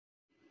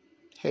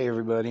Hey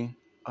everybody,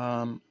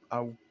 I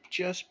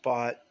just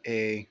bought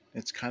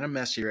it's kind of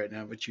messy right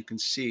now, but you can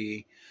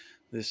see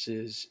this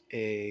is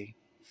a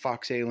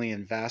Fox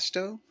Alien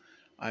Vasto.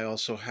 I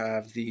also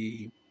have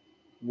the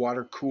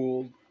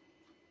water-cooled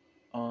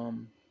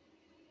um,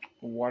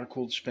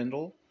 water-cooled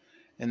spindle,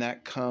 and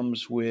that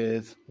comes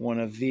with one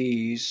of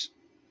these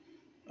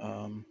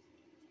um,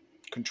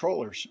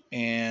 controllers.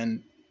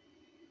 And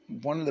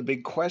one of the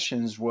big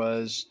questions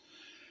was,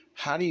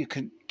 how do you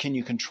can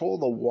you control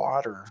the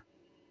water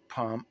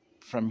pump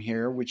from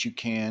here, which you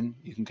can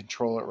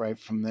control it right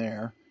from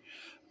there.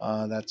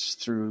 That's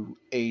through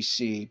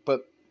AC.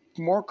 But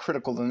more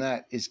critical than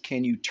that is,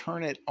 can you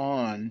turn it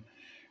on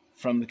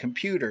from the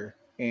computer?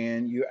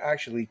 And you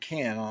actually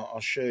can. I'll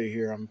show you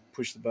here. I'm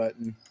push the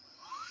button.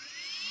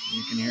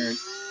 You can hear it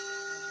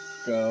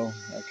go.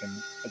 I can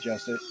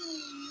adjust it.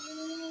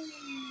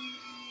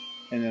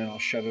 And then I'll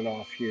shut it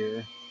off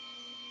here.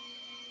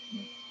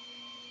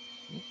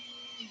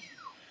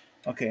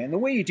 Okay, and the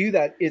way you do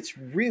that, it's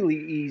really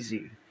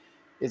easy.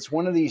 It's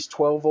one of these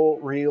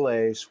 12-volt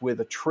relays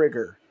with a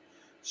trigger.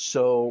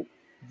 So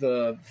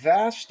the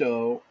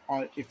Vasto,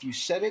 if you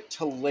set it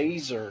to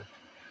laser,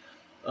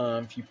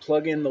 if you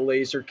plug in the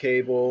laser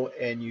cable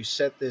and you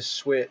set this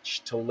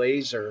switch to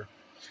laser,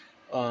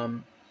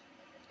 and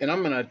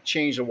I'm going to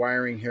change the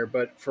wiring here,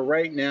 but for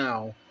right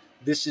now,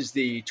 this is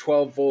the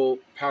 12-volt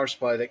power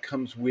supply that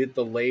comes with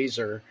the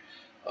laser.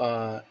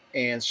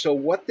 And so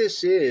what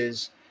this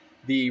is,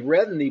 the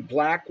red and the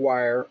black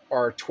wire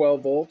are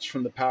 12 volts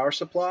from the power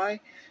supply.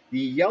 The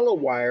yellow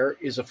wire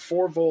is a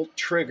 4-volt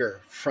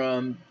trigger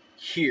from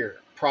here,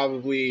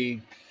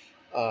 probably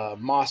a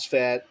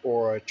MOSFET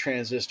or a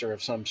transistor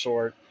of some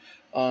sort.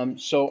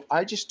 So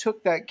I just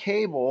took that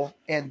cable,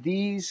 and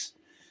these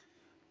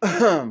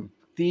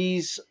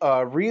these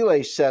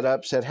relay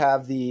setups that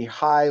have the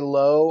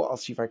high-low, I'll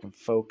see if I can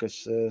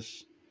focus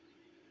this.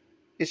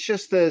 It's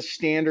just the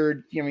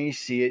standard, you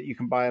see it, you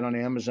can buy it on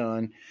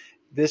Amazon.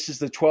 This is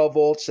the 12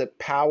 volts that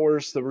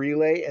powers the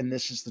relay, and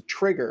this is the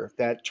trigger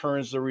that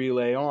turns the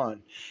relay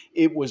on.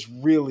 It was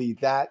really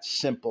that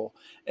simple.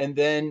 And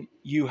then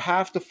you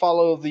have to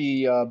follow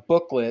the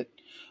booklet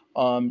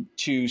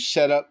to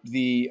set up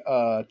the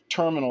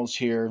terminals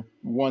here.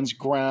 One's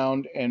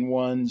ground and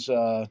one's,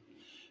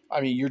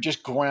 you're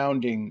just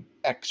grounding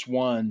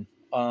X1.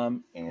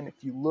 And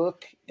if you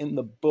look in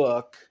the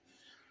book,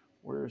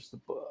 where's the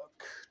book?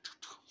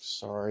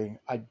 Sorry,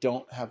 I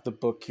don't have the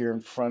book here in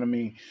front of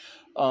me.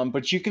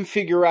 But you can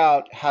figure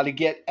out how to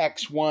get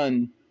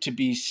X1 to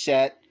be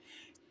set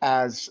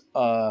as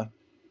to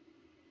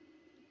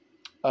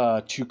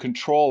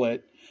control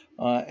it.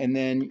 And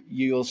then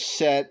you'll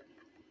set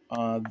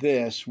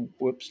this,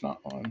 whoops,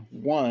 not on,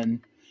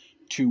 1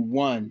 to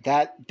 1.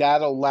 That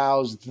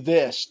allows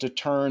this to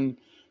turn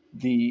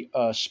the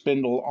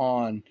spindle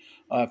on.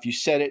 If you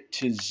set it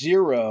to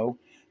 0,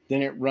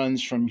 then it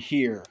runs from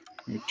here.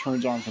 It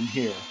turns on from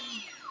here.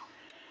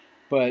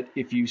 But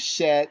if you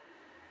set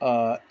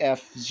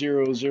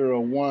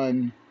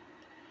F001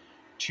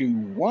 to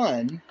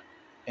 1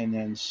 and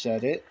then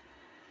set it,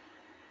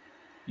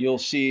 you'll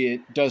see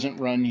it doesn't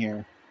run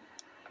here.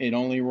 It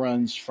only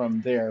runs from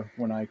there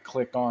when I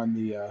click on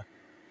the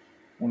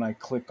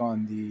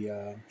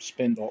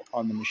spindle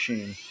on the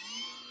machine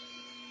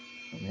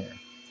from here.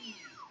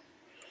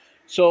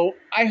 So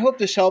I hope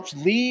this helps.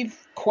 Leave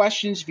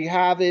questions if you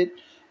have it.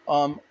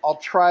 I'll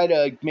try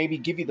to maybe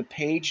give you the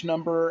page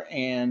number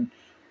and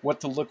what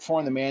to look for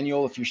in the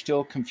manual if you're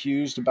still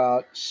confused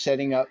about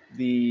setting up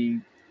the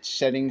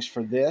settings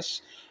for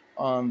this.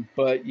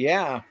 But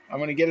yeah, I'm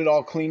going to get it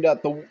all cleaned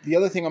up. The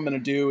other thing I'm going to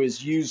do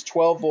is use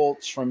 12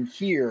 volts from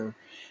here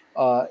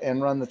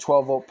and run the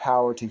 12-volt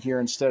power to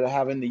here instead of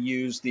having to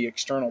use the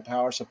external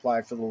power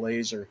supply for the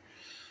laser.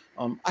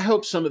 I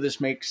hope some of this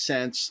makes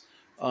sense.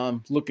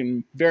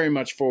 Looking very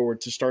much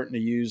forward to starting to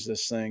use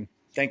this thing.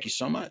 Thank you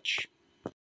so much.